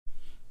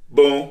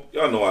Boom.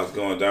 Y'all know how it's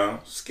going down.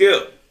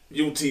 Skip.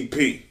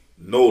 UTP.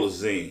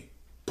 Nolazine.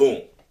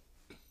 Boom.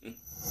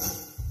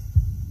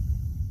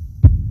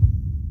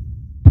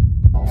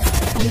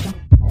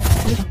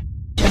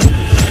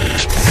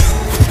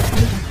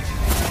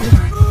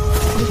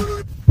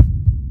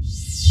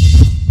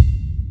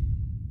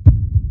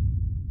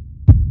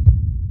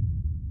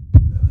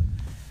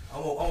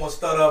 I'm gonna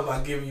start off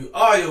by giving you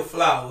all your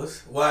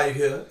flowers while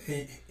you're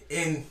here,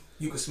 and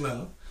you can smell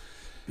them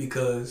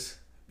because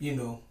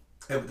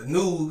with the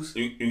news.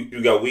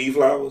 You got weed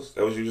flowers?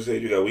 That what you just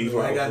said? You got weed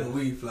flowers? I got no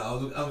weed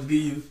flowers. I'm gonna give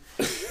you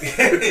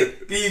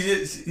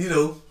just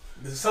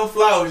there's some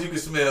flowers you can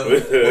smell,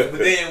 but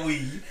they ain't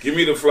weed. Give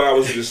me the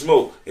flowers you can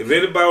smoke. If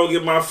anybody will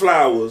get my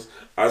flowers,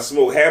 I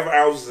smoke half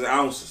ounces and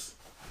ounces.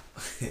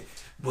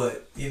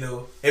 But and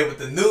with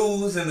the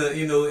news and the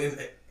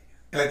and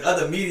like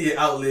other media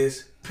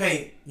outlets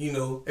paint, it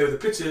was a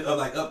picture of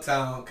like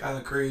Uptown, kind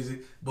of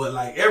crazy. But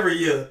like every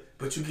year,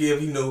 but you give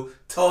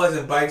toys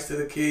and bikes to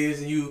the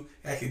kids, and you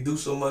actually do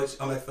so much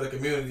for the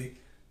community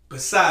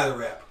besides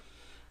rap.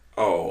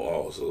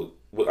 So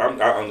I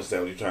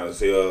understand what you're trying to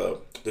say.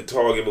 The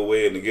toy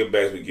giveaway and the give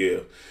backs we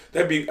give.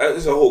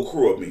 It's a whole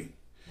crew of me.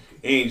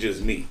 It ain't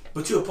just me.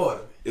 But you're a part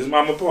of it.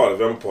 I'm a part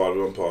of it. I'm a part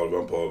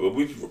of it.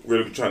 We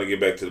really be trying to get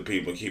back to the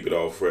people and keep it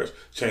all fresh.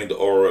 Change the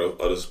aura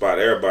of the spot.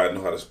 Everybody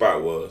know how the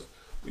spot was.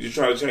 We just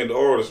trying to change the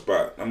aura of the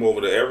spot. I'm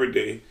over there every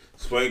day.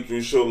 Swing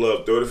through, show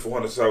love,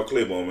 3400 South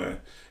Claiborne, man.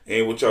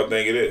 Ain't what y'all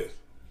think it is.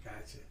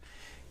 Gotcha.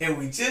 And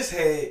we just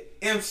had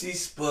MC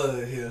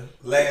Spud here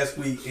last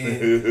week,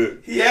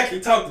 and he actually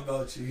talked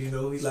about you.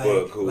 He's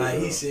Spud, cool,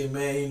 he said,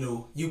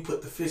 man, you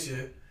put the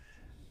Fisher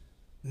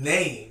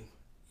name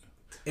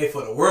and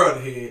for the world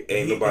to hear.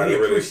 Ain't nobody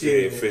really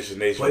said Fisher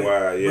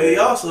nationwide. But he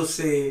also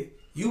said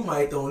you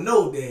might don't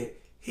know that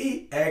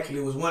he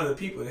actually was one of the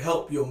people that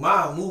helped your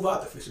mom move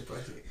out the Fisher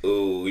Project.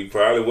 Ooh, he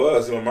probably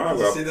was. My mom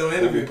got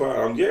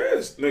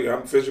yes, nigga,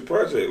 I'm Fisher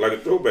Project, like a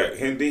throwback.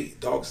 Hindi,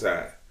 Dark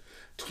Side.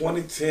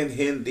 2010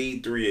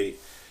 Hindi 3-8.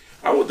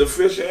 I went to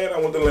Fisher and I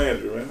went to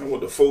Landry, man. I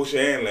went to Fosha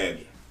and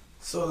Landry.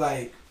 So,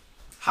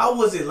 how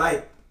was it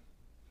like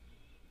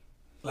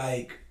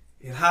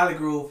in Holly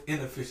Grove in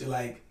the Fisher?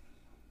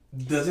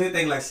 Does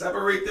anything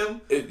separate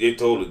them? It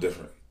totally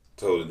different.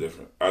 Totally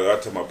different. I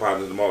tell my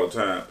partners them all the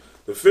time.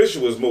 The Fisher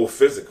was more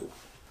physical.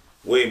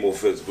 Way more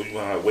physical. You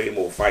want to have way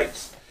more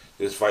fights.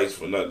 There's fights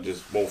for nothing,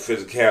 just more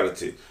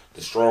physicality.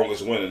 The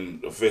strongest winning.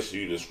 The Fisher,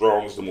 you the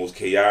strongest, the most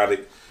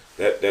chaotic.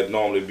 That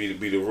normally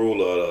be the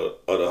rule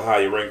of the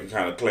higher ranking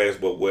kind of class,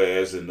 but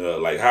whereas in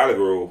Holly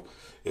Grove,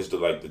 it's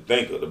the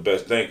thinker, the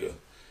best thinker.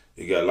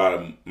 You got a lot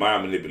of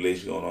mind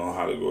manipulation going on in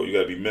Holly Grove. You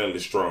got to be mentally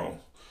strong.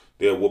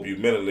 They'll whoop you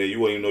mentally. You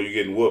won't even know you're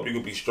getting whooped. You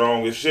could be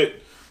strong as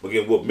shit, but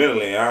getting whooped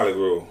mentally in Holly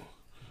Grove.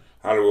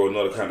 Holly Grove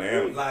another kind of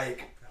animal.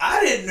 I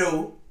didn't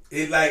know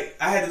it. I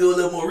had to do a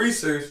little more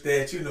research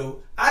that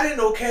I didn't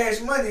know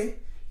Cash Money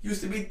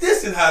used to be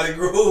dissing Holly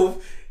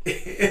Grove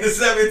in the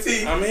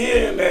 17. I'm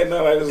hearing that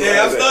now. I'm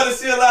starting to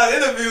see a lot of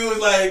interviews.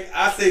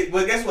 I say,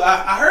 but guess what?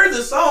 I heard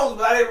the songs,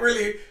 but I didn't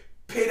really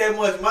pay that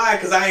much mind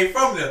because I ain't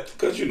from there.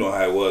 Because you know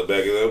how it was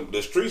back then.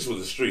 The streets was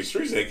the streets.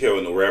 Streets ain't care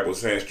what no rapper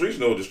was saying. Streets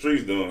know what the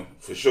streets doing,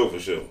 for sure.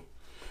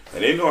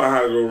 And they know how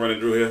Holly Grove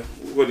running through here.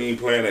 We wasn't even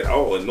playing at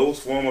all in no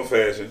form or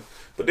fashion.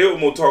 But they were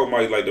more talking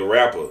about the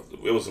rapper.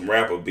 It was some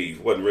rapper beef.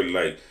 It wasn't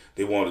really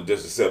they wanted to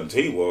diss the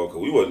 17 wall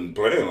because we wasn't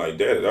playing like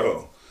that at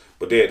all.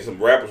 But they had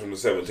some rappers from the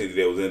 17 that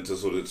they was into,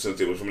 so that since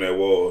they was from that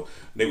wall,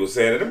 they was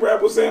saying, and them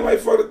rappers saying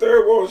fuck the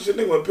third wall and shit.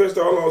 They went pissed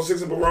all on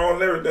 6 and Baron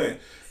and everything.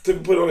 Took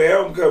and put on the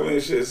album cover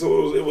and shit.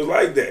 So it was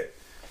like that. It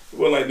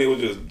wasn't like they was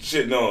just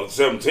shitting on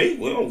 17.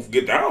 We don't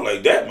get down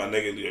like that, my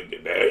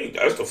nigga.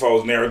 That's the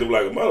false narrative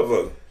like a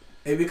motherfucker.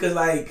 And because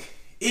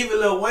even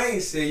Lil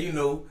Wayne said,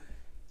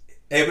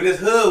 but his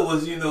hood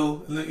was,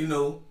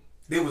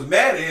 they was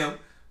mad at him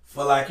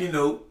for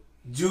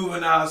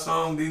juvenile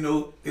songs,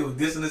 they was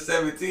dissing the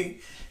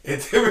 17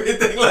 and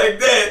everything like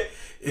that.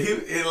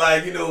 And I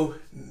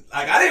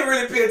didn't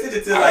really pay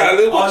attention to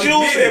what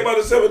you say about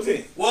the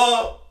 17.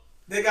 Well,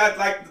 they got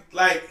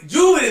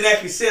Juve didn't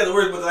actually say the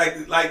words, but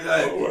it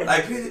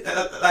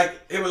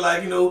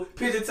was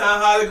Pigeon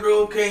Town, Holly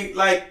Grove can't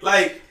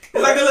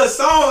it's like a little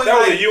song. That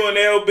was a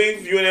UNL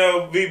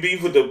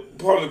beef with the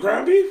part of the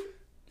crime beef.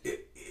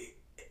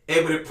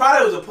 But it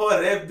probably was a part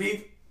of that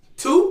beef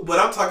too. But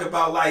I'm talking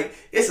about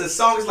it's a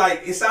song.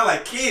 It's it sounds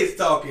like kids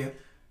talking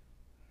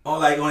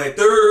on that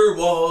third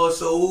wall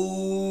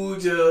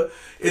soldier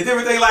and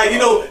everything.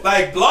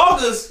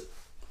 Bloggers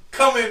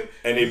coming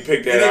and they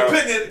pick that out.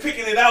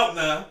 Picking it out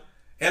now.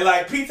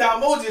 And Pete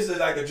Moses is a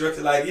director.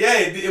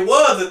 It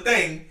was a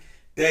thing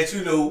that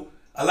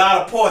a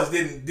lot of parts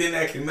didn't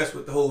actually mess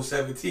with the whole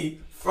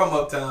 17 from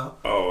Uptown.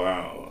 Oh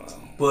wow.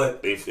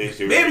 But maybe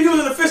he was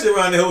in the Fisher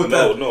around there whole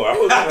time. No, I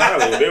wasn't in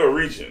Hollywood. They were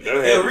reaching.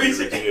 They were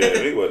reaching? Yeah,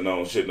 they wasn't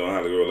on shit on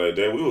Hollywood like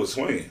that. We was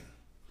swinging.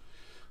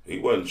 He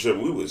wasn't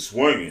tripping. We was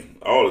swinging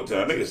all the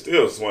time. Nigga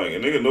still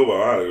swinging. Nigga know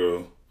about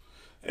Hollywood.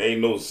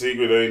 Ain't no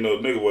secret. Ain't no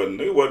nigga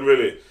wasn't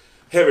really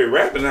heavy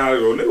rapping in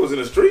Hollywood. Nigga was in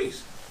the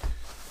streets.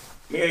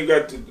 Nigga ain't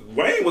got to,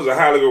 Wayne was a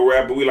Hollywood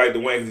rapper. We like the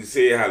Wayne because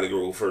he said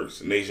Hollywood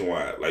first,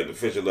 nationwide. Like the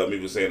Fisher Love Me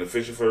was saying the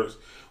Fisher first.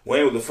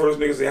 Wayne was the first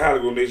nigga to say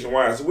Hollywood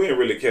nationwide, so we didn't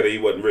really care that he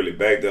wasn't really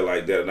back there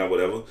like that or not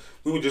whatever.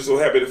 We were just so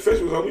happy the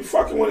Fisher was like, we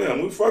fucking with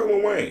him. We fucking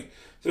with Wayne.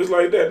 Just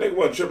like that. Nigga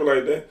wasn't tripping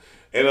like that.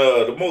 And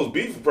the most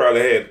beef we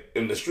probably had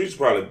in the streets,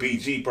 probably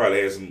BG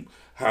probably had some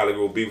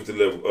Hollywood beef with the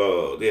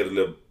little, they had the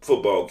little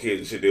football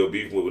kids and shit they were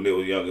beefing with when they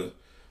were younger.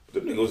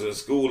 Them niggas was in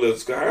school,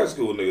 high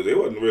school niggas. They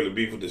wasn't really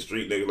beef with the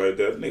street niggas like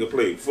that. Nigga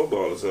played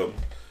football or something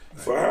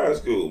for high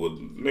school. But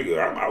nigga,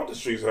 I'm out the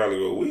streets of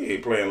Hollywood. We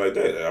ain't playing like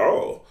that at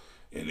all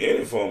in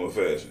any form or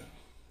fashion.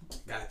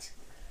 Gotcha.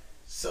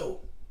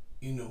 So,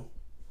 you know,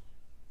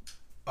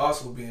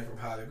 also being from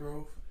Holly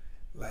Grove,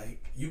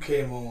 like you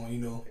came on, you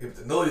know, if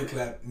the Know Your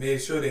Clap made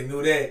sure they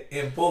knew that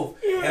in both.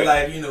 Yeah. And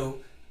like, you know,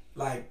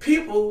 like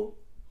people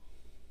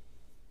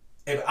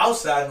if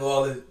outside New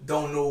Orleans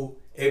don't know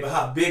about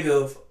how big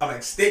of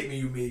a statement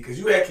you made, because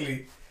you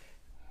actually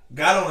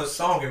got on a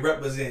song and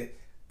represent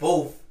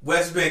both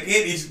West Bank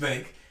and East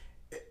Bank,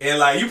 and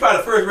like you probably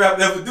the first rapper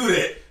to ever do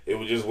that. It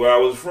was just where I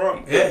was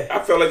from. Yeah, I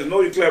felt like the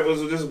Know Your Clap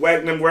was just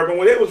whacking them rapping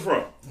where they was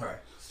from. Right.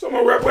 So I'm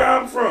gonna rap where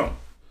I'm from.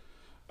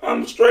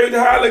 I'm straight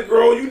Holly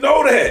Grove, you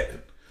know that.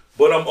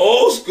 But I'm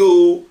old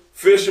school,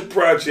 Fisher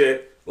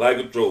Project, like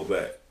a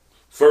throwback.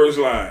 First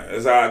line,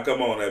 that's how I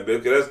come on that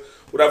bitch, because that's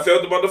what I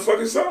felt about the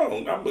fucking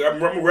song. I'm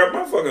gonna rap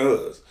my fucking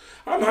hoods.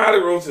 I'm Holly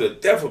Grove to the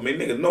death of me,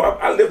 nigga. No,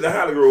 I lived in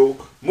Holly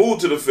Grove,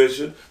 moved to the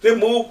Fisher, then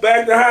moved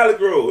back to Holly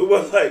Grove. It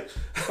wasn't like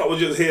I was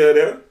just here or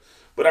there.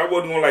 But I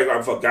wasn't gonna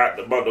I forgot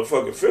about the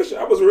fucking Fisher.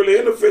 I was really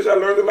in the Fisher. I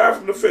learned a lot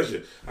from the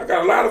Fisher. I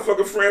got a lot of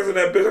fucking friends in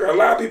that bitch. I got a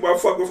lot of people I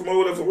fuck with from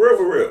over there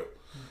for real.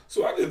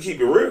 So I just keep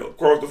it real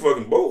across the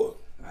fucking board.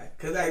 Right.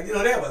 Cause like, you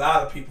know, there were a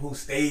lot of people who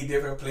stayed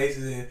different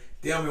places and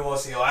they don't even want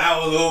to say, oh, I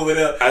was over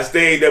there. I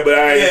stayed there, but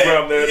I ain't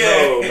from there.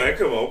 Yeah. No, man,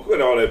 come on, quit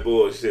all that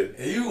bullshit.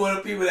 And you one of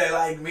the people that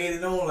like made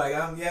it known, like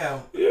I'm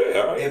Yeah.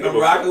 And I'm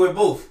rocking with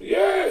both.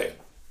 Yeah.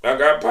 I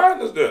got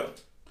partners there.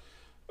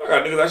 I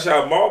got niggas I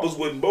shot marbles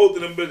with, and both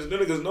of them bitches.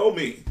 Them niggas know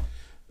me.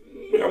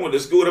 I went to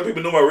school. Them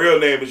people know my real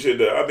name and shit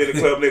there. I been in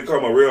the club, nigga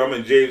call my real. I'm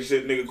in jail and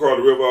shit. Nigga call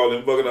the river all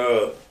them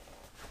fucking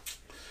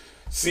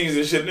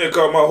season shit. Nigga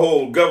call my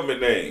whole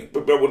government name.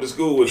 But I went to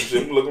school with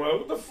shit. I'm looking around,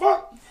 what the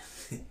fuck?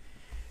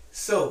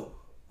 So,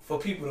 for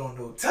people who don't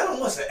know, tell them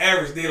what's the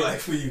average day like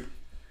for you.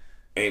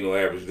 Ain't no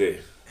average day.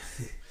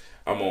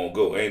 I'm on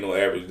go. Ain't no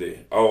average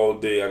day. All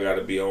day I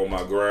gotta be on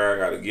my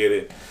grind. I gotta get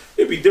it.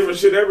 It be different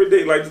shit every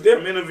day. Like today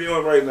I'm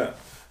interviewing right now.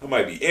 I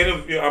might be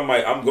interviewing. I'm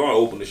gonna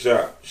open the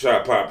shop.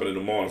 Shop popping in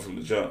the morning from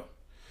the jump.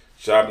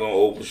 Shop gonna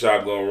open.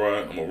 Shop gonna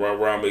run. I'm gonna run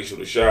around, make sure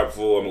the shop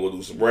full. I'm gonna go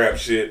do some rap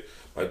shit.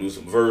 Might do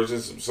some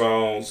verses, some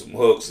songs, some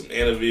hooks, some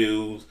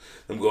interviews.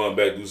 I'm going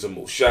back do some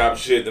more shop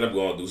shit. Then I'm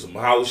gonna do some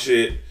house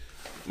shit.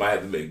 Might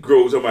have to make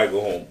grows. I might go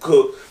home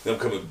cook. Then I'm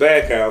coming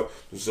back out,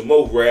 do some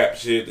more rap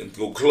shit, and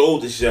go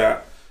close the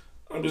shop.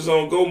 I'm just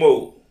on go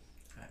mode.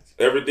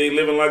 Every day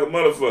living like a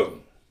motherfucker.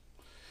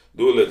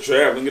 Do a little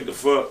traveling, get the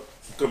fuck.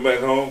 Come back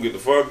home, get the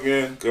fuck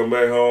again. Come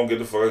back home, get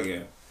the fuck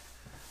again.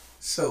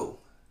 So,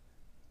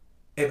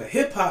 if a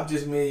hip hop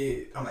just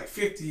made,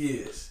 50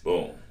 years.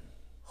 Boom.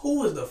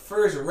 Who was the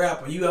first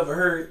rapper you ever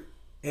heard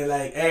and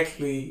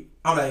actually,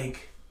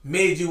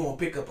 made you want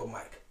to pick up a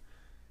mic?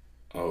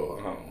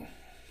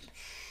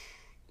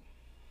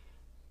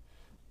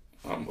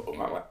 I'm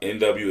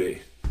NWA.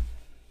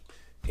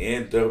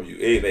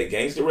 NWA, that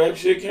gangster rap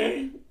shit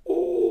came.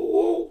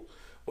 Ooh.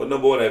 What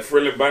number one, that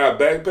friendly buy a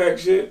backpack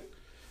shit?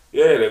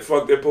 Yeah, that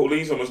fuck that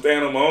police, I'm gonna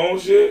stand on my own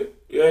shit.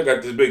 Yeah, I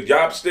got this big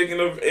job stick in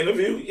the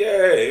interview.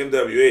 Yeah,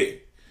 NWA.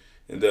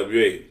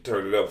 NWA,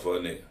 turned it up for a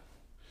nigga.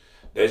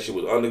 That shit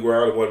was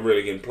underground, it wasn't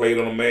really getting played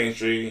on the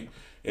mainstream.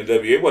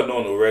 NWA wasn't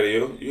on the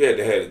radio. You had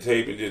to have the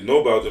tape and just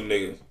know about them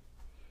niggas.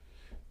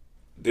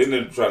 Then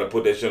they try to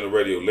put that shit on the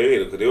radio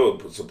later because they were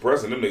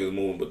suppressing them niggas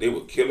moving, but they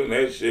were killing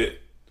that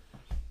shit.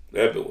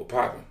 That bit was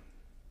popping.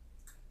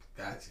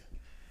 Gotcha.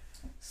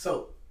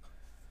 So,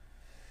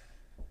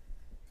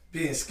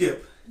 being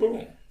Skip.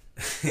 Boom.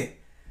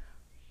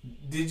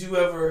 Did you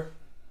ever,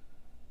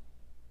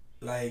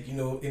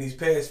 in these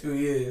past few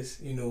years,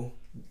 when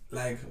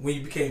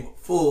you became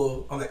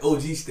full on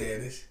OG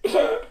status,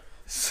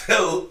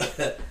 so,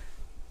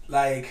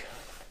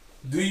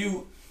 do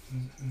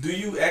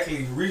you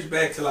actually reach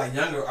back to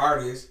younger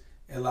artists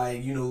and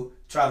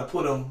try to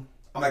put them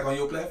on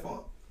your platform?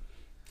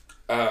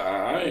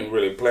 I ain't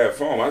really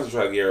platform. I just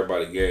try to get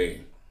everybody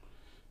game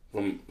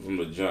from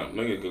the jump.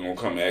 Niggas gonna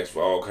come and ask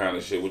for all kind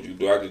of shit. What you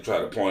do? I just try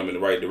to point them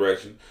in the right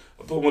direction.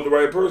 I put them with the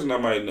right person I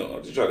might know.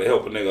 I just try to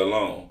help a nigga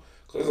along.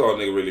 Cause that's all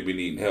nigga really be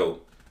needing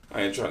help.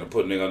 I ain't trying to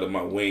put a nigga under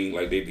my wing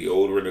like they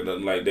deodorant or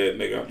nothing like that,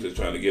 nigga. I'm just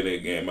trying to get in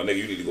again. My nigga,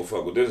 you need to go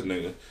fuck with this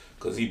nigga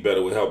cause he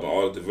better with helping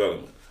artist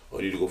development.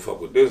 Or you need to go fuck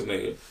with this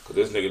nigga cause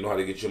this nigga know how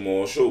to get you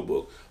more on show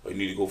book. Or you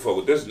need to go fuck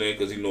with this nigga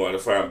cause he know how to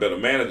find better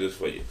managers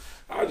for you.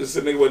 I just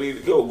said nigga where I need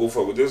to go. Go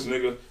fuck with this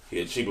nigga.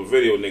 He a cheaper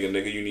video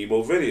nigga, you need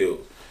more videos.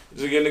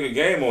 Just get nigga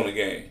game on the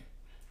game.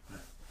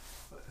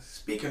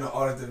 Speaking of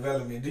artist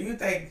development, do you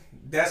think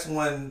that's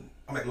one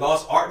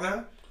lost art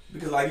now?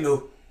 Because like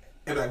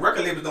and like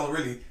record labels don't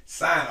really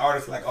sign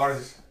artists like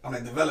artists on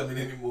that development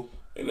anymore.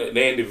 And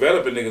they ain't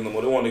developing niggas no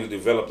more. They want niggas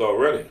developed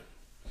already.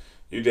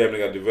 You damn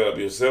near got to develop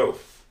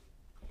yourself.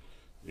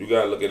 You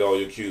got to look at all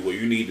your cues where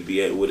you need to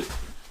be at with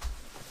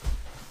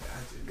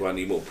it. Do I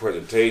need more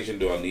presentation?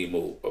 Do I need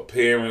more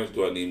appearance?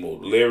 Do I need more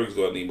lyrics?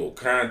 Do I need more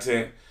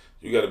content?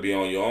 You got to be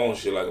on your own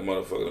shit like a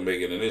motherfucker to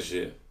make it in this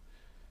shit.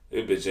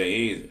 This bitch ain't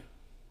easy.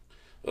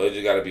 Or it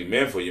just got to be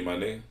meant for you, my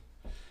nigga.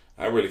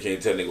 I really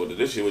can't tell nigga what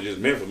this shit was just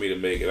meant for me to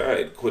make it. I had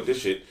to quit this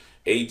shit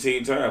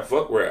 18 times.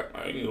 Fuck rap.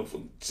 I ain't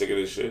sick of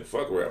this shit.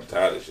 Fuck rap. I'm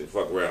tired of this shit.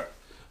 Fuck rap.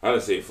 I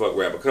done say fuck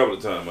rap a couple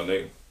of times, my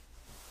nigga.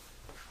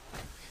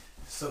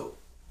 So,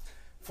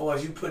 as far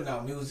as you putting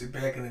out music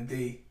back in the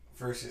day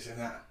versus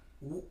now,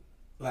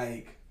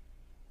 like,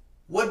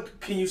 what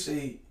can you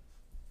say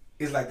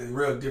is like the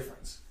real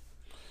difference?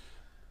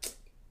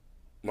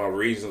 My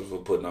reasons for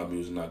putting out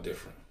music not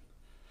different.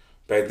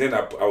 Back then,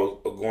 I was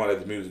going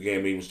at the music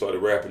game, even started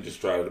rapping, just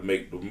trying to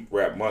make the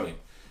rap money.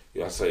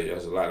 I say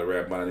there's a lot of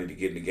rap money I need to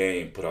get in the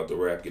game, put out the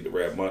rap, get the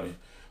rap money.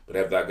 But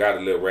after I got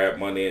a little rap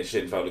money and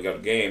shit and finally got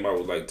the game, I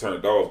was like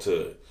turned off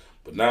to it.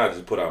 But now I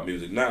just put out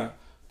music now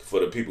for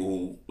the people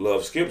who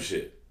love skip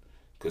shit.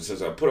 Because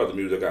since I put out the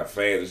music, I got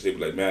fans and shit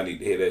be like, man, I need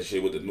to hear that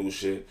shit with the new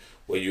shit.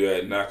 Where you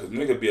at now? Because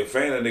nigga be a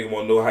fan and nigga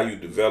want to know how you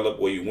develop,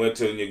 where you went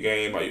to in your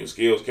game, how your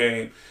skills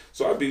came.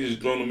 So I be just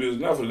doing the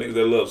music now for the niggas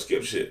that love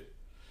skip shit.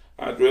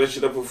 I throw that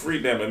shit up for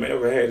free, damn it, man.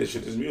 Ever had this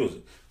shit, this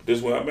music. But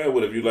this one I'm at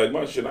with. If you like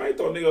my shit, I ain't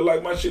thought nigga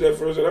like my shit at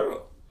first at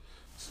all.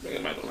 This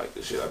nigga might not like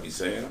the shit I be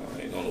saying.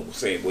 I ain't on the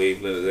same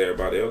wavelength as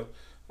everybody else.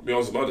 I be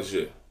on some other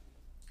shit.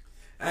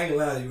 I ain't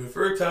gonna lie to you. The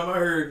first time I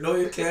heard Know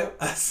Your Cap,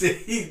 I said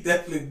he's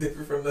definitely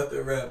different from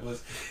other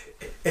rappers.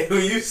 And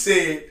when you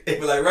said, it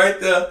was like right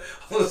there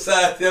on the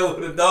side there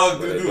with the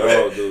dog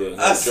do,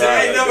 I said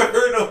I ain't never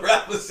heard no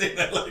rapper say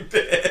that like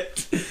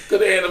that. Cause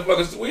they had the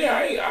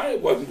fucking, I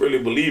wasn't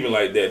really believing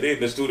like that. They in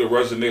the studio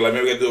rushing nigga like,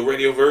 man, we gotta do a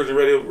radio version.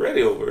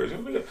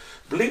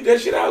 Bleep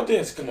that shit out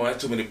there. Come on,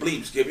 that's too many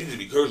bleeps. Skip, you just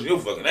be cursing your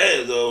fucking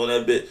ass over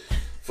that bit.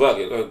 Fuck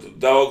it,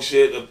 dog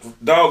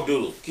shit, dog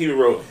doodle. Keep it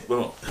rolling.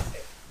 Boom.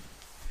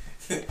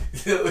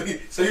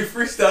 So you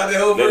freestyle that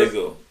whole Let verse? it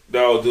go.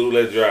 Dog doodle,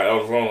 let it dry. I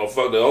was wrong.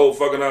 Fuck the whole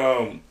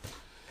fucking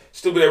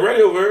stupid that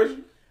radio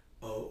version.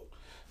 Oh.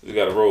 You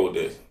gotta roll with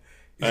this.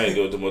 I ain't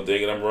doing too much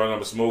thinking. I'm running,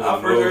 I'm smoking.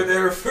 I first heard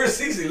that first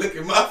season. Look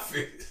at my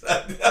face.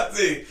 I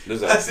see.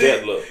 This is a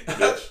dead look,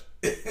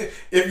 bitch.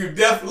 If you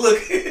deaf look,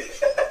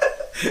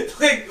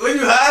 like when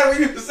you hide,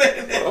 when you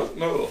saying that. Well,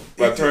 no.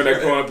 If I turn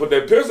that corner and put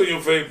that pistol in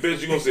your face,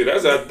 bitch, you gonna see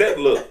that's how that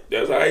look.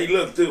 That's how he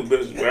look too,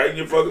 bitch. Right in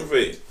your fucking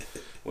face.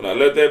 When I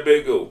let that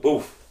bitch go,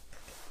 poof.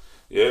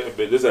 Yeah,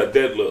 bitch, this how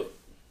dead look.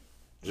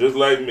 Just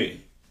like me.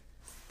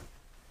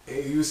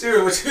 Hey, you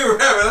serious what you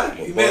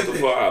rapping,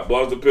 huh? I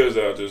bust the piss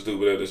out this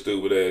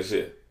stupid ass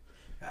shit.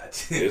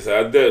 It's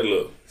how that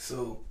look.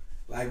 So,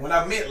 like when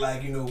I meant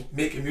like,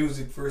 making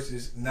music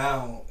versus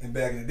now and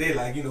back in the day,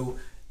 like,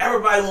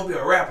 everybody won't be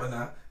a rapper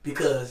now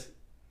because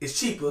it's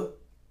cheaper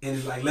and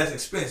it's like less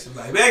expensive.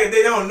 Like back in the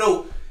day, they don't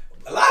know.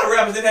 A lot of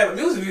rappers didn't have a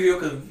music video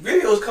because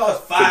videos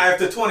cost $5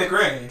 to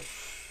 $20,000.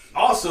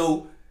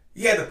 Also,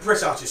 you had to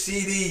press out your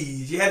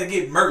CDs. You had to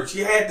get merch.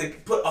 You had to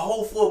put a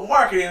whole full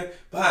marketing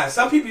behind.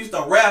 Some people used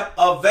to rap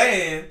a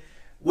van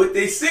with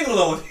their single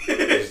on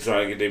it. Just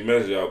trying to get their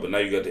message out, but now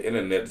you got the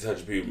internet to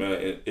touch people,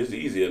 man. It's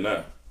easier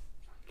now.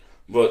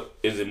 But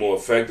is it more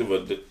effective?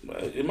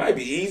 It might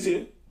be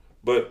easier,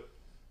 but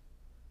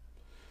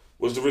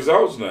what's the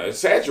results now? It's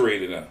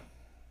saturated now.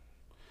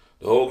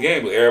 The whole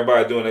game, with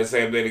everybody doing that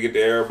same thing to get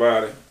to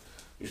everybody.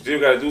 You still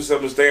got to do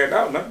something to stand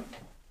out now.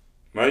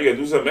 Now you got to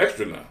do something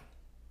extra now.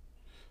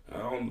 I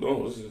don't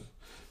know.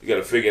 You got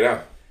to figure it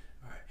out.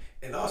 Right.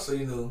 And also,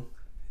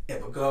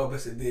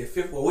 regardless of the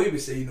fifth, what we would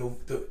say,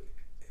 but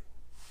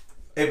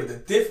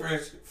the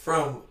difference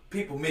from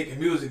people making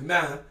music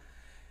now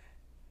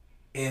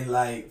and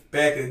like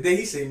back in the day,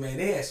 he said, man,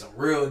 they had some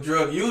real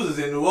drug users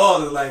in New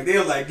Orleans. Like they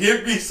were like,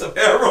 give me some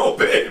heroin,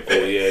 baby. Oh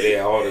yeah, they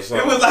had all the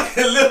songs. It was like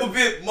a little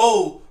bit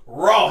more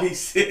raw. He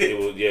said it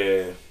was.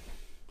 Yeah,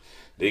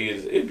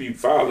 it'd be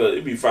foul of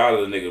the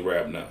nigga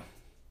rap now.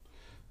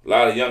 A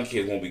lot of young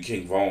kids won't be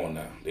King Von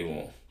now. They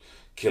won't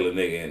kill a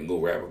nigga and go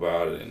rap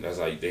about it, and that's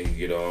how you think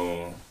you get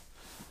on.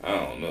 I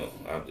don't know.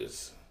 I'm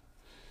just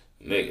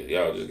nigga.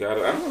 Y'all just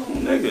gotta. I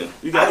don't know, nigga.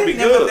 You gotta be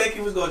good. I didn't never think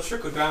it was gonna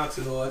trickle down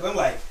to the Orleans. I'm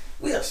like,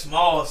 we a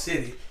small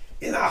city.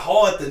 It's not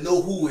hard to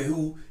know who and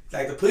who.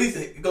 Like the police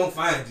ain't gonna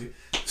find you.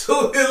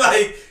 So it's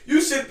like you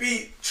should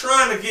be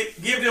trying to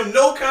give them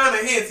no kind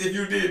of hints if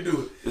you did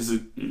do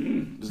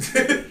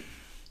it.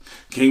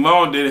 King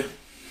Von did it.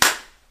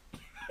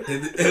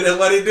 And that's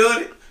why they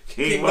doing it?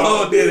 King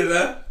Von did it,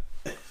 huh?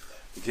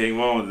 King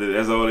Von did it.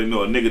 That's all they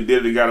know. A nigga did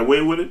it and got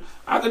away with it.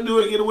 I can do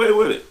it and get away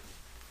with it.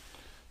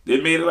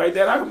 They made it like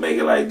that. I can make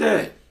it like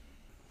that.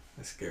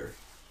 That's scary.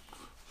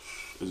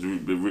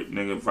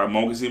 Nigga, if I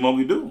monkey see,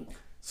 monkey do.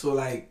 So,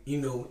 like,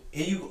 and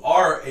you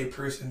are a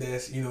person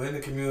that's, in the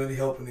community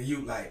helping the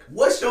youth. Like,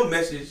 what's your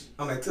message,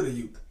 to the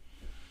youth?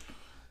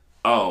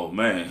 Oh,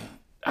 man.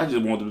 I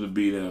just want them to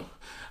be them.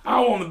 I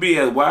don't want to be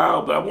as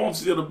wild, but I want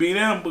still to be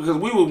them because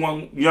we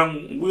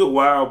were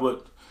wild,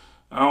 but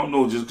I don't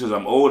know, just because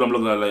I'm old, I'm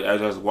looking at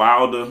like as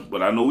wilder,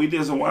 but I know we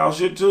did some wild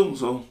shit too,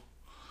 so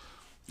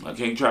I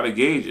can't try to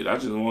gauge it. I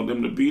just want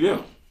them to be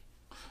them.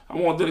 I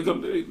want them to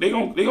come. They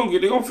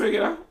gonna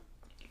figure it out.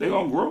 They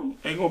gonna grow.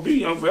 Ain't gonna be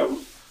young forever.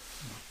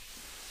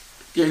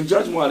 Can't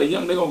judge them while they're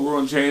young. They gonna grow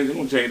and change. They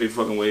gonna change their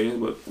fucking ways.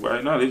 But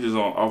right now they just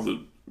off the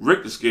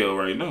Richter scale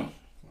right now.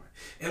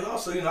 And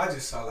also, I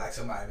just saw like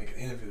somebody make an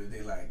interview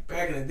today. Like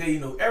back in the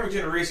day, every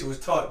generation was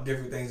taught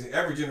different things, and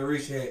every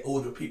generation had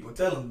older people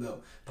telling them.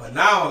 But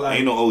now, like,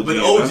 ain't no OG. But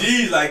the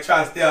OGs like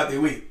try to stay out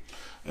their way.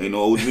 Ain't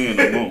no OG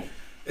no more.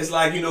 It's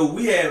like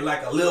we had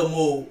like a little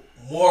more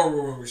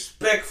moral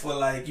respect for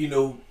like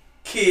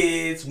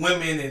kids,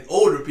 women, and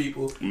older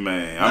people.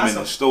 Man, I'm in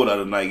the store the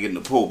other night getting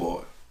the po'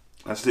 boy.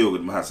 I still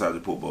get my hot sauce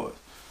po' boys.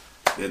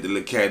 They had the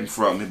little cat in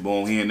front of me,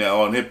 boom, here and there,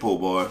 all in their po'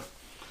 boy.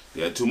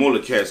 They had two more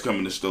little cats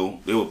coming to the store.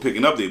 They were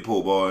picking up their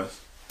po' boys.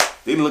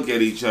 They look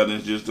at each other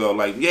and just all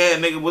like, yeah,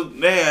 nigga,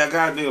 I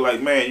got nigga.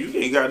 Like, man, you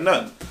ain't got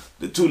nothing.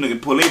 The two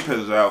niggas pull their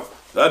pistols out.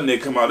 The other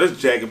nigga come out this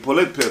jacket, pull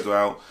his pistol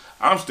out.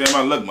 I'm standing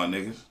by, look, my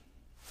niggas.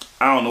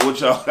 I don't know what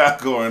y'all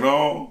got going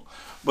on.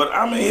 But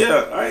I'm in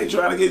here. I ain't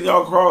trying to get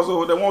y'all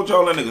crossover. They want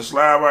y'all let niggas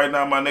slide right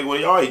now, my nigga.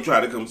 Well, y'all ain't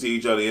trying to come see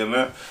each other in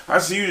there. I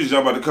see you just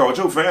jump out the car with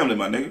your family,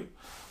 my nigga.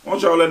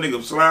 Want y'all let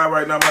niggas slide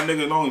right now, my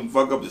nigga. Don't even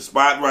fuck up the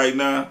spot right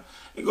now.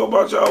 And go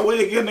about y'all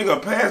way again, nigga.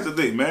 Pass the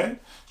thing, man.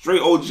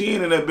 Straight OG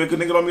in that bitch, cause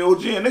nigga don't be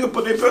OG in. Nigga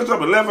put their pistol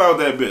up and left out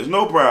that bitch.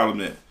 No problem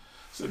then.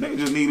 So nigga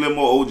just need a little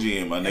more OG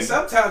in, my nigga. And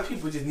sometimes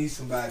people just need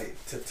somebody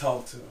to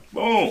talk to.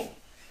 Boom.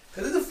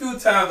 Cause there's a few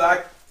times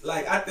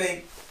I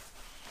think,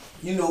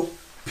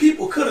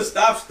 people could have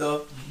stopped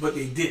stuff, but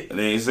they didn't.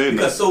 They ain't saying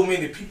because so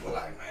many people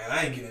like, man,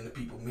 I ain't getting into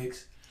people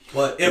mix.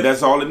 But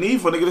that's all it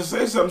need for nigga to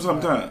say something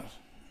sometimes.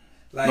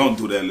 Like, don't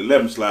do that. Let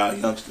them slide,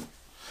 youngster.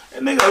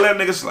 And nigga let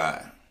nigga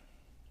slide.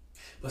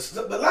 But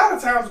a lot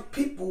of times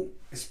people,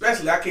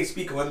 especially, I can't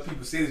speak of other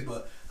people's cities,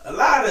 but a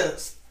lot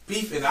of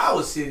beef in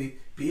our city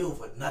be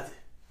over nothing.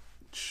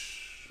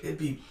 It'd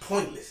be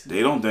pointless.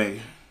 They don't think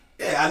it.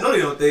 Yeah, I know they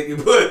don't think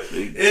it, but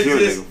it's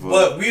just,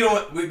 but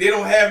they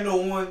don't have no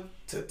one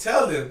to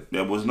tell them.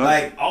 That was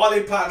nothing. Like, all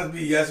their partners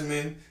be yes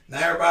men. Now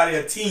everybody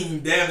a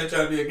team, damn, they're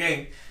trying to be a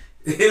gang.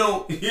 They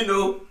don't,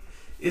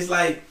 it's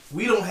like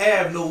we don't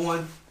have no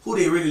one who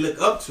they really look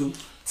up to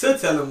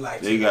tell them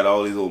like they got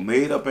all these old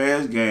made up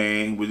ass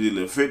gang with these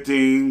little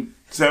 15,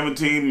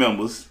 17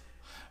 members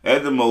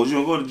at the most. You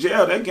don't go to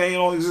jail. That gang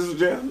don't exist in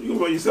jail. You can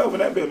go yourself in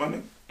that bed, my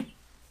nigga.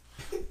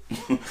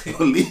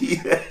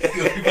 Believe that.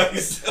 You gonna be by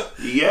yourself.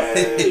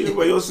 Yeah, you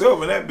by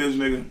yourself in that bitch,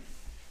 nigga.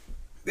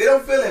 They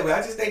don't feel that way.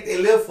 I just think they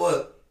live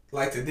for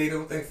like today. They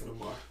don't think for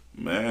tomorrow.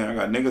 Man, I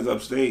got niggas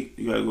upstate.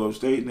 You gotta go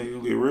upstate,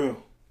 nigga. Get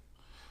real.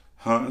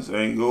 Hunts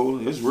ain't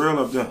gold. It's real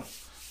up there.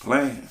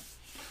 Playing.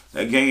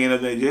 That gang ain't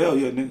up there jail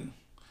yet, nigga.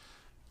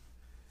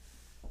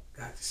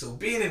 Gotcha. So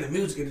being in the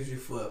music industry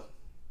for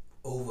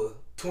over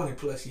 20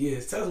 plus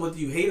years, tell us what do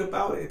you hate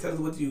about it and tell us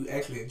what do you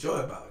actually enjoy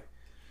about it.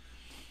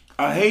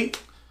 I hate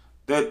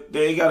that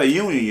they ain't got a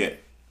union yet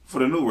for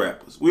the new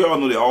rappers. We all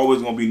know there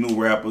always gonna be new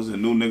rappers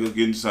and new niggas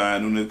getting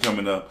signed, new niggas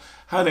coming up.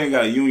 How they ain't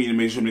got a union to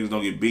make sure niggas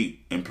don't get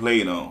beat and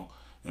played on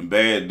and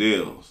bad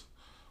deals?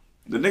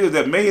 The niggas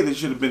that made it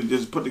should have been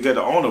just put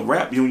together on a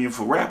rap union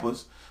for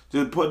rappers,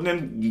 just putting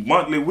in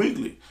monthly,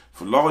 weekly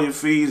for lawyer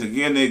fees and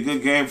getting a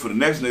good game for the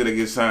next nigga that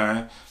gets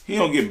signed. He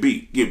don't get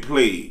beat, get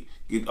played,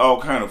 get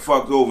all kind of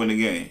fucked over in the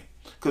game.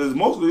 Cause it's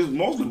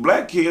mostly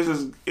black kids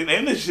that's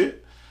in this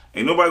shit.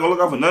 Ain't nobody gonna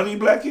look out for none of these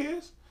black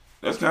kids.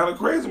 That's kind of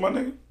crazy, my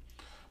nigga.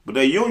 But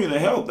that union to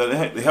help,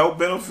 the health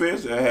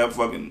benefits, that have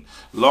fucking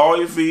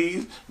lawyer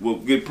fees, will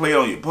get played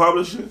on your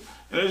publisher,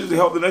 and it's just to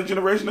help the next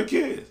generation of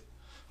kids.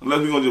 Unless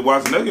we're gonna just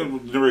watch the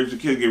next generation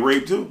of kids get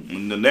raped too,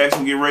 and the next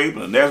one get raped,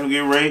 and the next one get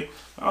raped.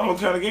 I don't know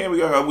what kind of game we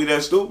got. We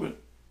that stupid.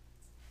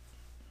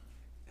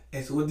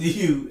 And so, what do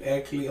you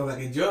actually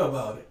enjoy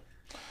about it?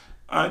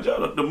 I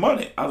enjoy the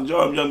money. I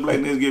enjoy young black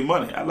niggas get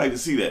money. I like to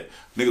see that.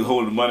 Niggas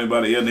holding the money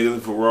by the ear, niggas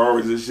in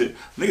Ferraris and shit.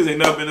 Niggas ain't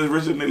never been this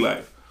rich in their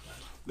life.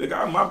 They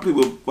got my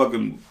people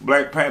fucking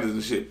Black Panthers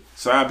and shit.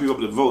 Sign people up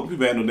to vote.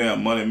 People had no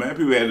damn money, man.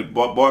 People had to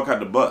boycott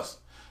the bus.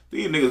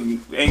 These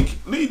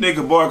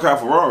niggas boycott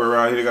Ferrari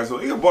around here. They got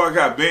they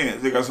boycott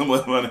Benz. They got so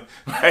much money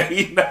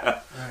right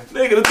now. Right.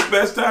 Nigga, this the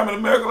best time in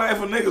American life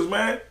for niggas,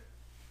 man.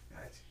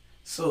 Gotcha.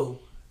 So,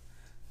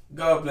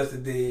 God bless the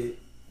dead.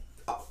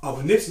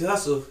 Our Nipsey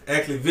Hussle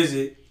actually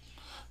visit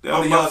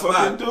on y'all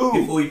spot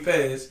before he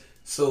passed.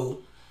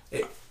 So,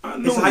 it's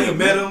how you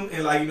met him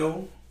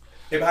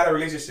and how the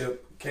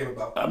relationship came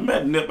about. I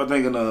met Nip, I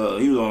think, he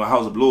was on the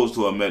House of Blues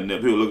tour. I met Nip.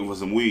 He was looking for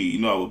some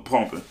weed. I was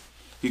pumping.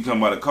 He come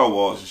by the car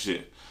wash and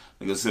shit.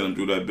 Nigga sent him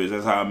through that bitch.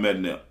 That's how I met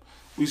Nip.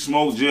 We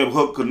smoked, jib,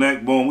 hook,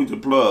 connect, boom. We the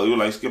plug. You were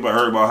like, Skip, I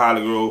heard about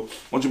Holly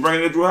Grove. Won't you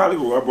bring it through Holly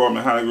Grove? I brought him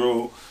to Holly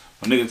Grove.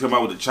 My niggas come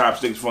out with the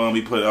chopsticks for him.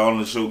 He put it all in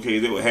the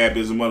showcase. They were happy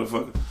as a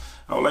motherfucker.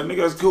 I was like,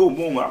 nigga, that's cool.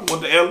 Boom. I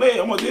went to L.A.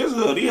 I went to his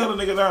hood. He held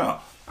a nigga down.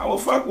 I will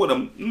fuck with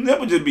him. Nip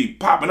would just be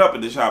popping up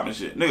at the shop and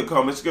shit. Nigga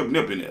call me Skip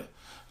Nip in there.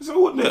 I said,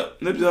 what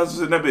Nip? Nip just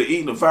sitting up there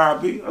eating a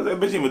 5P. I said,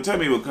 bitch, even tell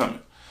me he was coming.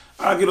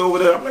 I get over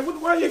there. I'm like,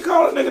 why you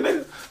calling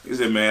nigga? He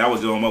said, man, I was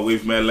just on my way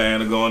from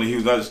Atlanta going to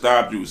Houston. I just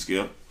stopped you,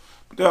 Skip.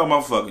 But that was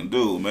my fucking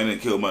dude, man. They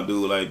killed my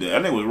dude like that.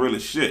 That nigga was really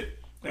shit.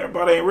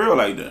 Everybody ain't real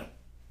like that.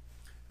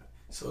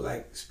 So,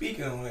 like,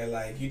 speaking on that,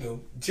 like, you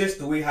know, just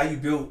the way how you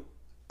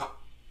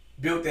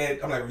built that,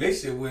 I'm like,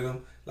 relationship with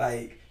him,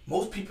 like,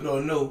 most people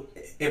don't know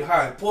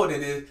how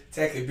important it is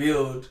to actually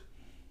build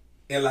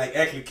and, like,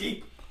 actually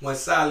keep one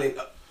solid.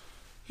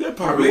 Yeah,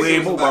 probably way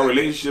more about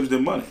relationships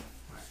than money.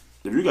 Right.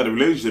 If you got a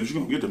relationship, you're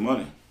going to get the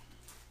money.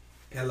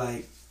 And,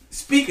 like,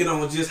 speaking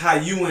on just how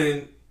you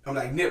and, I'm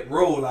like, Nip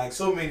roll, like,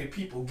 so many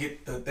people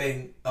get the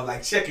thing of,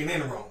 like, checking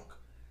in wrong.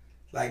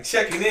 Like,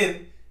 checking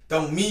in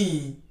don't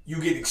mean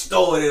you get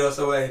extorted or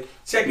something. Like,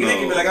 checking in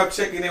can be like, I'm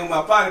checking in with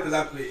my partner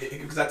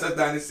because I touched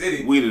down the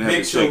city. We didn't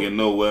have to check in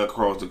nowhere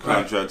across the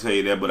country, right. I tell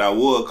you that. But I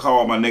would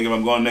call my nigga if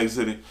I'm going next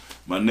city.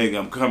 My nigga,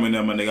 I'm coming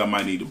there. My nigga, I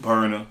might need a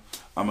burner.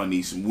 I'm going to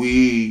need some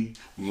weed.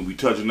 We're going to be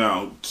touching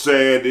out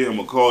Saturday. I'm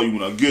going to call you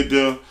when I get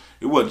there.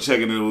 It wasn't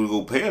checking in to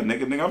go pay a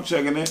nigga. Nigga, I'm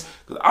checking in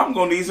because I'm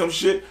going to need some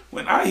shit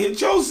when I hit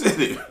your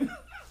city.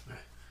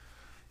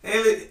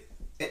 And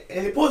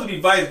it's supposed to be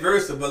vice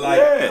versa, but like,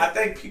 yeah. I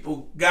think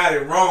people got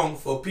it wrong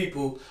for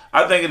people.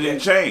 I think it didn't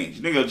change.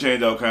 Nigga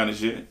change all kind of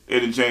shit. It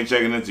didn't change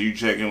checking until you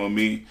check in with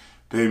me,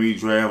 pay me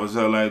drive or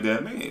something like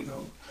that. Nigga,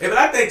 no. Yeah, but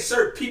I think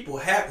certain people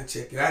have to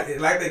check it.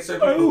 I think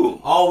certain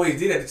people always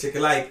did have to check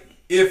it. Like,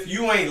 if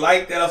you ain't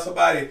like that or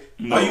somebody,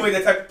 or you ain't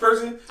that type of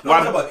person,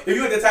 if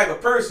you ain't that type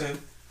of person,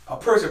 a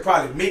person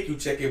probably make you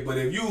check it. But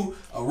if you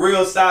a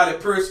real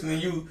solid person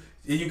and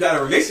you got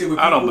a relationship with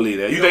people, I don't believe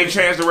that. You think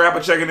Chance the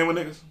Rapper checking in with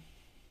niggas?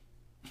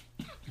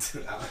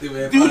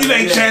 Dude, you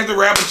think Chance the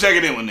Rapper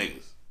checking in with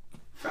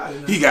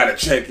niggas? He gotta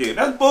check in.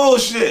 That's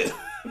bullshit.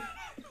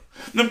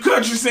 Them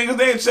country singers,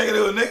 they ain't checking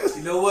in with niggas.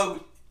 You know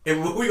what?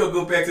 And we gonna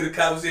go back to the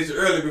conversation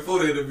earlier before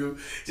the interview.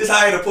 Just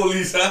hire the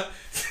police, huh?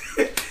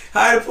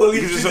 Hire the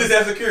police. Just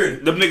have security.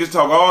 Them niggas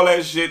talk all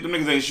that shit. Them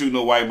niggas ain't shooting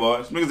no white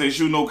boys. Them niggas ain't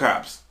shooting no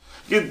cops.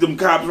 Get them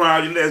cops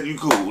around your neck, you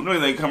cool. Them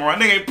niggas ain't come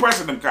around. Nigga ain't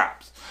pressing them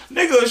cops.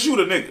 Nigga shoot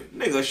a nigga.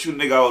 Nigga shoot a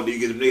nigga all day.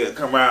 Get them niggas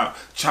come around,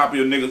 chop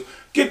your niggas.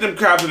 Get them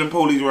cops and them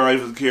police around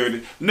you for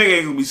security. Nigga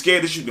ain't gonna be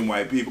scared to shoot them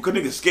white people. Cause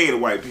niggas scared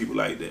of white people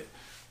like that.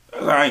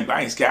 I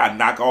ain't scared. I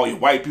knock all your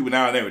white people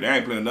down and everything. I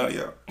ain't playing none of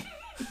y'all.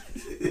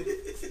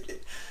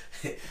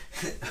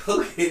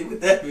 Okay, with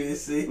that being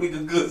said, we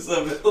can go to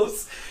something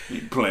else.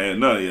 You playing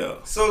none of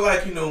y'all. So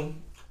like, you know,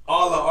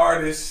 all the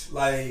artists,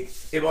 like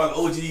if all the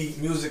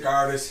OG music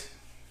artists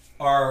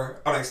are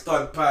like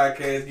starting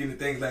podcasts, getting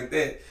things like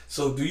that.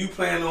 So do you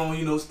plan on,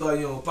 you know,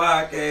 starting your own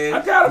podcast?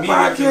 I got a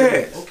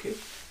podcast. Okay.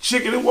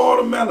 Chicken and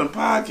Watermelon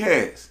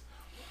podcast.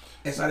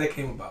 That's how that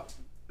came about.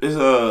 It's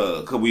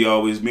cause we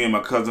always, me and my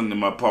cousin and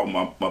my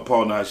partner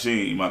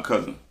Hashim, my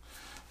cousin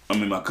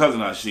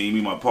Hashim,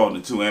 me, my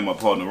partner too, and my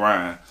partner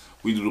Ryan.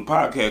 We do the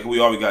podcast. We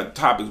always got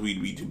topics we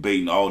be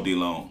debating all day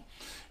long,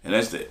 and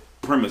that's the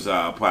premise of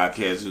our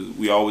podcast. Is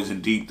we always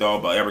in deep thought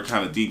about every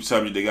kind of deep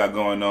subject they got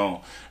going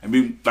on, and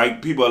we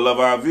like people that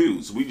love our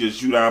views. We just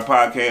shoot our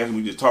podcast and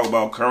we just talk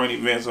about current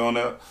events on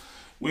there.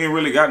 We ain't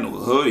really got no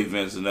hood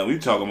events enough. We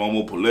talking about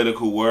more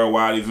political,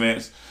 worldwide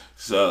events,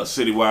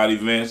 citywide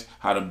events,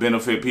 how to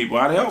benefit people,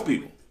 how to help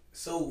people.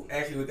 So,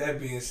 actually, with that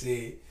being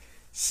said,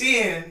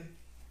 seeing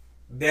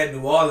that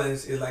New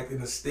Orleans is like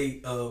in a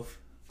state of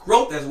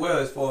growth as well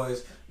as far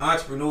as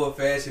entrepreneur,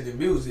 fashion, and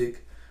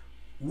music,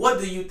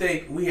 what do you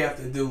think we have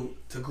to do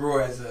to grow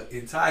as an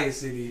entire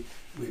city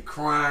with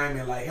crime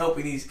and like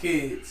helping these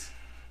kids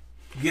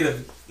get a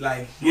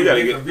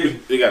different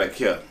vision? They gotta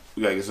care.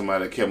 We gotta get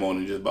somebody that care more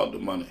than just about the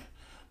money.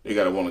 They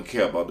gotta want to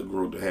care about the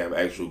growth, to have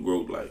actual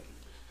growth. Like,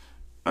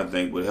 I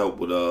think with help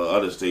with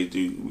other states,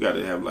 we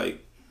gotta have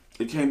like,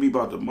 it can't be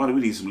about the money. We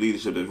need some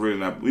leadership that's really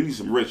not. We need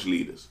some rich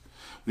leaders.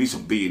 We need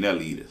some billionaire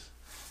leaders.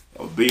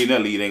 A billionaire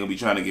leader ain't gonna be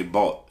trying to get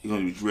bought. He's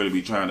gonna really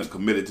be trying to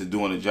committed to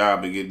doing a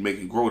job and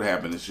making growth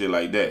happen and shit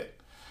like that.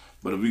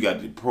 But if we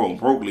got the pro and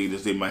broke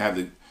leaders, they might have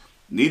to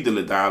need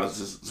the dollars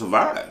to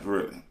survive,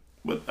 really.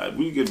 But if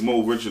we get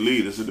more richer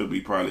leaders, it'll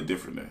be probably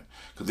different then.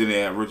 Because then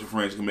they have richer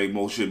friends can make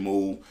more shit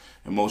move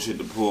and more shit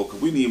to pull. Because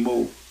we need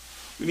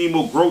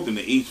more growth in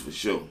the East for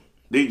sure.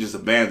 They just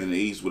abandoned the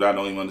East, what I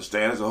don't even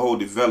understand. It's a whole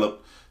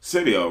developed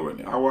city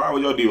already. Why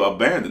would y'all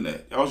abandon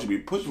that? Y'all should be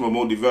pushing for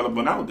more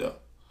development out there.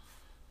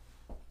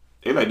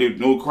 There's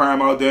no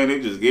crime out there and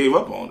they just gave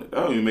up on it.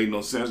 That don't even make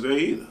no sense there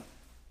either.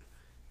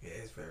 Yeah,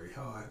 it's very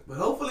hard. But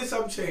hopefully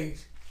something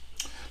changed.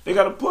 They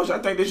got to push. I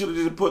think they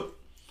should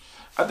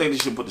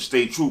put the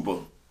state trooper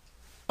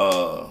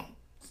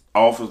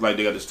office like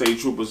they got the state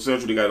trooper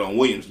central. They got it on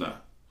Williams now.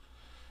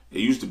 It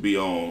used to be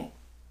on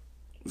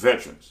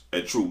Veterans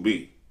at Troop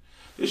B.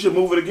 They should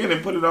move it again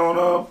and put it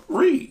on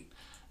Reed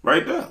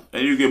right there.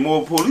 And you get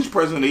more police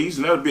presence in the East,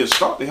 and that would be a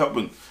start to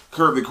helping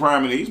curb the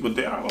crime in the East. But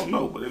then, I don't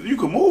know. But if you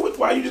can move it,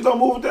 why you just don't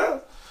move it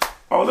there?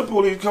 All the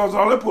police cars,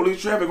 all that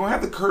police traffic gonna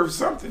have to curb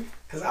something.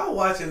 Cause I was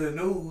watching the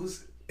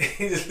news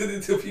and just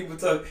listen to people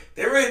talk.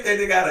 They really think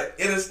they got an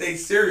interstate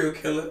serial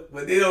killer,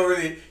 but they don't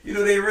really,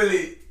 they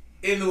really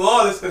in New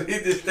Orleans, so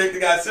they just think they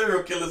got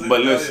serial killers.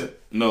 But listen,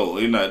 no,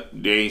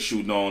 they ain't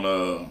shooting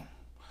on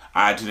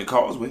I-10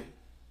 Causeway.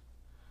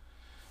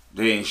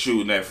 They ain't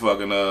shooting that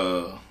fucking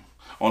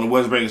on the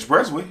West Bank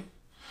Expressway.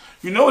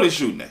 You know what they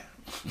shooting at.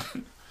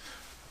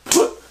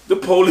 Put the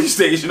police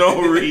station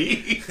on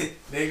read.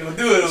 They ain't gonna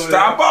do it over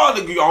Stop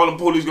there. All the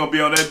police gonna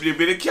be on that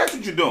bit and catch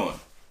what you doing.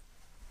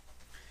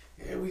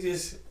 Yeah, we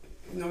just,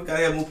 we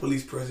gotta have more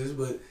police presence.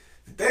 But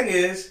the thing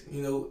is,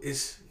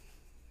 it's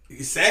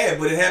sad,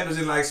 but it happens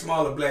in like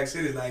smaller black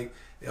cities. Like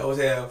they always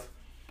have,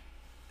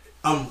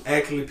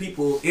 actually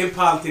people in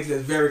politics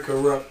that's very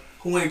corrupt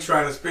who ain't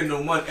trying to spend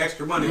no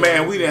extra money.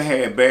 Man, we done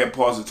had bad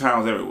parts of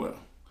towns everywhere,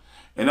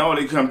 and all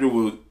they come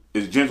through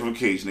is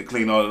gentrification to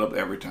clean all it up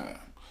every time.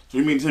 So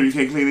you mean to tell me you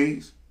can't clean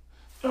these?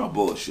 Y'all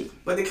bullshit.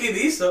 But they clean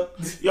these up.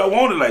 Y'all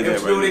want it like that, right?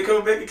 If you know they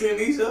coming back and clean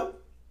these up.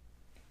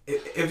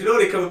 If you know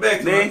they coming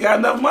back, they ain't got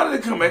enough money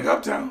to come back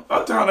uptown.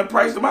 Uptown, they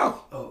priced them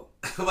out. Oh,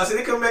 I said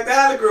they coming back to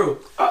Holly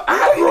Grove.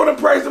 Holly Grove,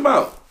 they priced them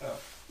out. Oh.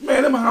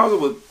 Man, them houses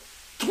was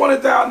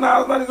 $20,000.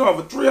 Now they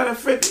going for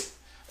 $350,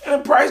 and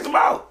they priced them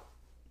out.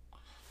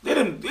 They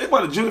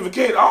about to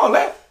gentrificate all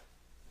that.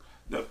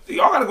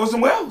 Y'all gotta go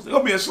somewhere else. They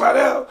gonna be in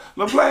Slidell,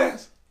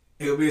 LaPlace.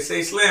 It'll be a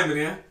St. Slamming,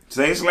 yeah?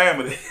 St.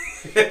 Slamming.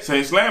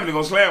 St. Slamming, they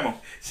gonna slam them.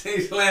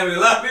 St. Slamming. A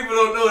lot of people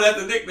don't know that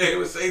the nickname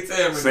was St.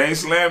 Slamming. St.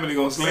 Slamming, they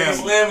gonna slam them.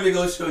 St. Slamming, they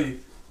gonna show you.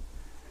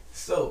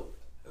 So,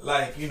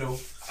 like,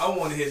 I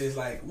want to hear this.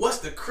 Like, what's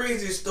the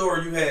craziest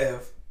story you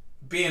have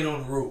being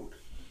on the road?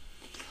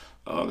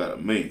 Oh, I got a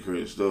million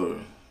crazy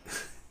story.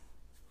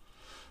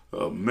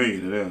 A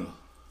million of them.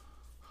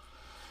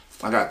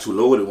 I got too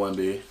loaded one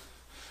day.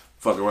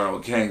 Fuck around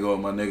with Kango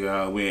and my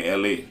nigga. We in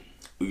L.A.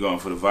 We going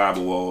for the Vibe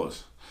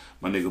Awards.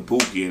 My nigga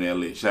Bookie in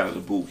L.A. Shout out to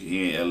Bookie.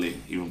 He in L.A.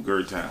 He from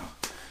Gertown.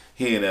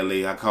 He in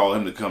L.A. I called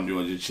him to come through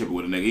and just chip it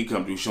with a nigga. He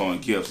come through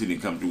showing gifts. He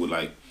didn't come through with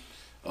like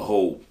a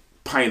whole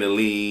pint of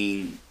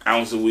lean,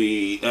 ounce of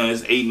weed.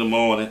 It's 8 in the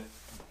morning.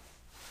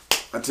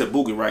 I tell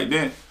Bookie right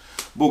then,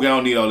 Bookie, I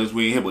don't need all this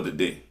weed here but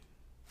today.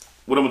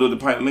 What I'm gonna do with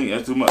the pint of lean?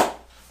 That's too much.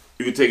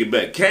 You can take it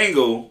back.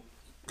 Kango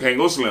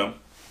Slim,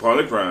 part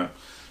of the crime.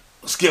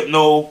 Skip,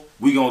 no,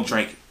 we gonna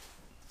drink it.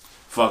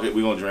 Fuck it,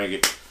 we gonna drink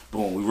it.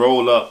 Boom, we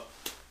roll up.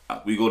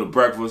 We go to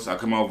breakfast. I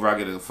come over, I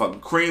get a fucking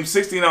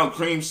 16-ounce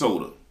cream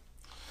soda.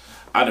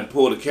 I done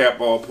pull the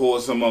cap off, pour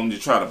some of them to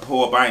try to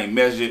pour up. I ain't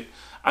measured.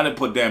 I done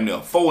put damn near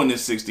 4 in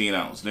this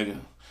 16-ounce, nigga.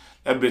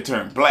 That bitch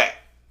turned black.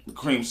 The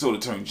cream soda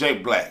turned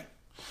jet black.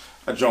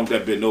 I drunk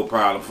that bitch, no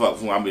problem.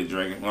 Fuck, I been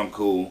drinking. I'm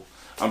cool.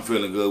 I'm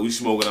feeling good. We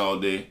smoking all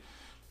day.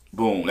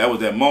 Boom, that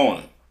was that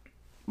morning.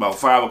 About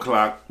 5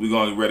 o'clock, we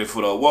gonna get ready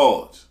for the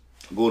awards.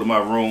 Go to my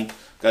room,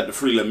 got the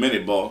free little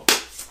minute bar.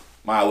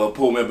 Might as well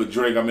pull me up a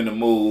drink, I'm in the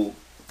mood.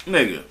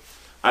 Nigga,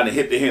 I done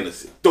hit the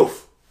Hennessy.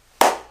 Doof.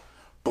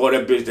 Boy,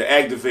 that bitch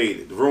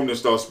deactivated. The room done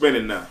start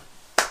spinning now.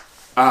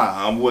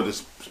 I'm with it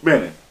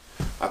spinning.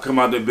 I come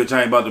out that bitch,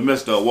 I ain't about to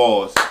miss the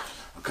awards.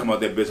 I come out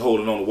that bitch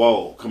holding on the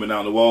wall, coming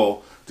down the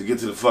wall to get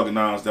to the fucking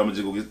awards.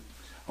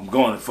 I'm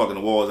going to fucking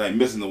the walls. I ain't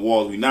missing the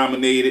walls. We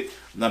nominated.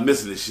 I'm not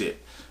missing this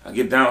shit. I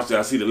get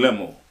downstairs, I see the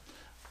limo.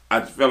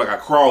 I felt like I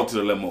crawled to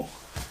the limo.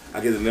 I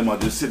get the limo, I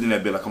just sit in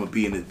that bed like I'm gonna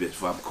be in this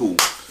bitch. I'm cool.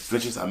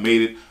 Bitches, I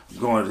made it. I'm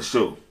going to the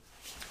show.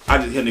 I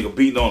just hear nigga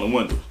beating on the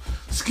windows.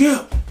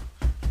 Skip!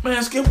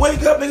 Man, Skip,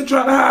 wake up, nigga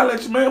trying to holler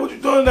at you, man. What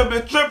you doing? That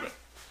bitch tripping.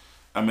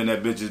 I'm in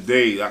that bitch's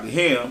daze. I can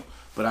hear him,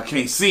 but I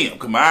can't see him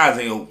because my eyes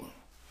ain't open.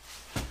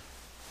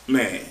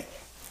 Man,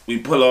 we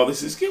pull off. He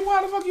says, Skip,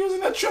 why the fuck you was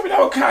in that tripping? That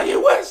was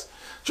Kanye West.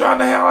 Trying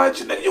to holler at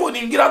you, nigga. You wouldn't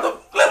even get out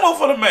the limo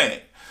for the man.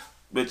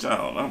 Bitch,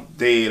 I'm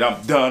dead.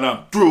 I'm done.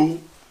 I'm through.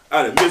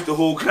 I done missed the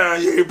whole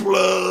Kanye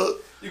plug.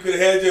 You could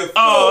have had your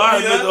I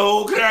done missed the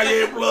whole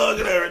Kanye plug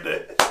and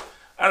everything.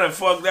 I done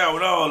fucked that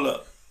one all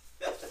up.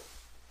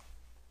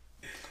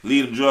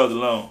 Leave them drugs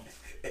alone.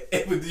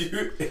 But do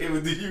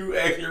you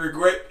actually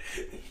regret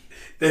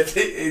that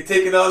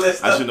taking all that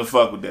stuff? I shouldn't have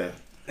fucked with that.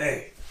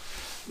 Hey.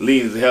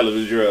 Lean is a hell of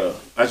a drug.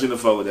 I shouldn't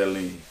have fucked with that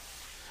lean.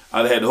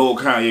 I'd have had the whole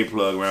Kanye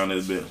plug around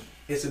this bitch.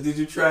 And so did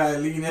you try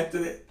lean after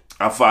that?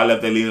 I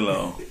left that lean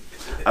alone.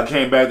 I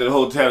came back to the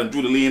hotel and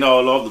threw the lean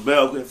all off the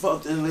balcony.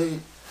 Fuck this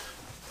lean.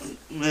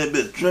 Man,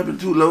 bitch tripping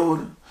too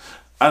low.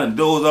 I done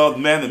dozed off,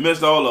 man, and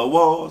missed all the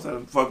awards. I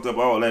done fucked up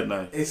all that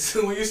night. And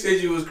so when you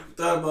said you was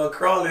thought about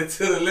crawling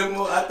to the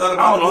limo, I thought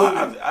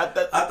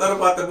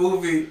about the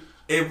movie.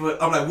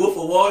 I'm like Wolf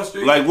of Wall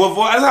Street. Like Wolf of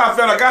Wall. That's how I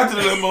felt. I got to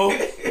the limo.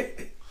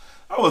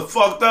 I was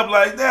fucked up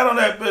like that on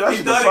that bitch.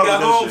 He thought he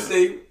got home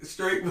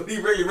straight, but he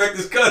really wrecked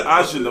his cousin.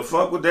 I shouldn't have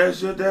fucked with that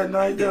shit that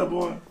night, there,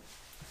 boy.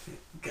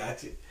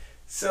 Gotcha.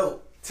 So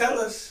tell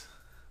us,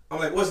 I'm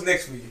like, what's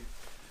next for you?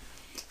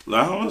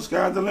 I don't know,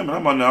 sky's the limit.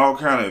 I'm on all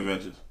kind of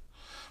adventures.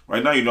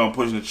 Right now, I'm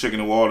pushing the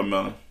chicken and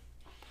watermelon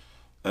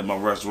at my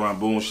restaurant.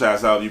 Boom,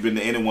 shouts out. You've been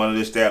to any one of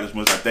the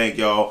establishments. I thank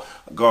y'all.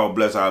 God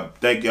bless. I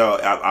thank y'all.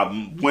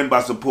 I win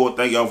by support.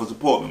 Thank y'all for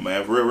supporting me,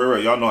 man. For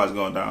real. Y'all know how it's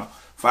going down.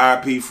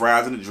 5P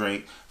fries and a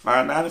drink,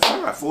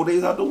 $5.95, 4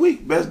 days out the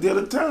week, best deal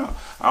in town.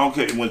 I don't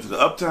care if you went to the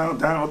uptown,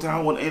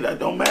 downtown, that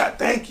don't matter.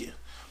 Thank you.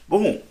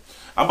 Boom.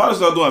 I'm about to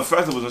start doing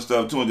festivals and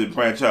stuff too and then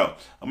branch out.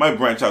 I might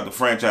branch out to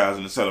franchising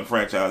and selling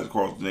franchises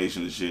across the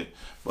nation and shit,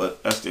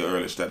 but that's still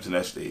early steps in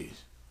that stage.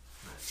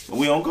 But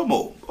we on come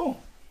over. Boom.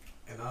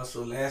 And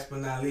also, last but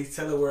not least,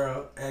 tell the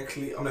world,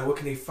 actually, what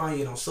can they find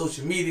you on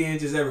social media and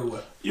just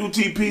everywhere?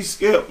 UTP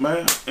Skip,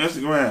 man.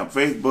 Instagram,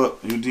 Facebook,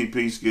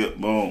 UTP Skip,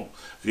 boom.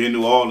 If you're in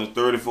New Orleans,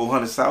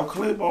 3400 South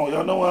Claiborne,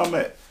 y'all know where I'm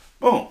at.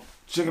 Boom.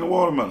 Chicken and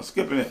watermelon,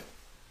 skipping it.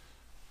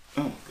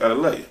 Gotta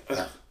love you.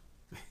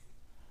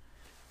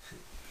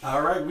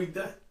 All right, we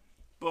done.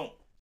 Boom.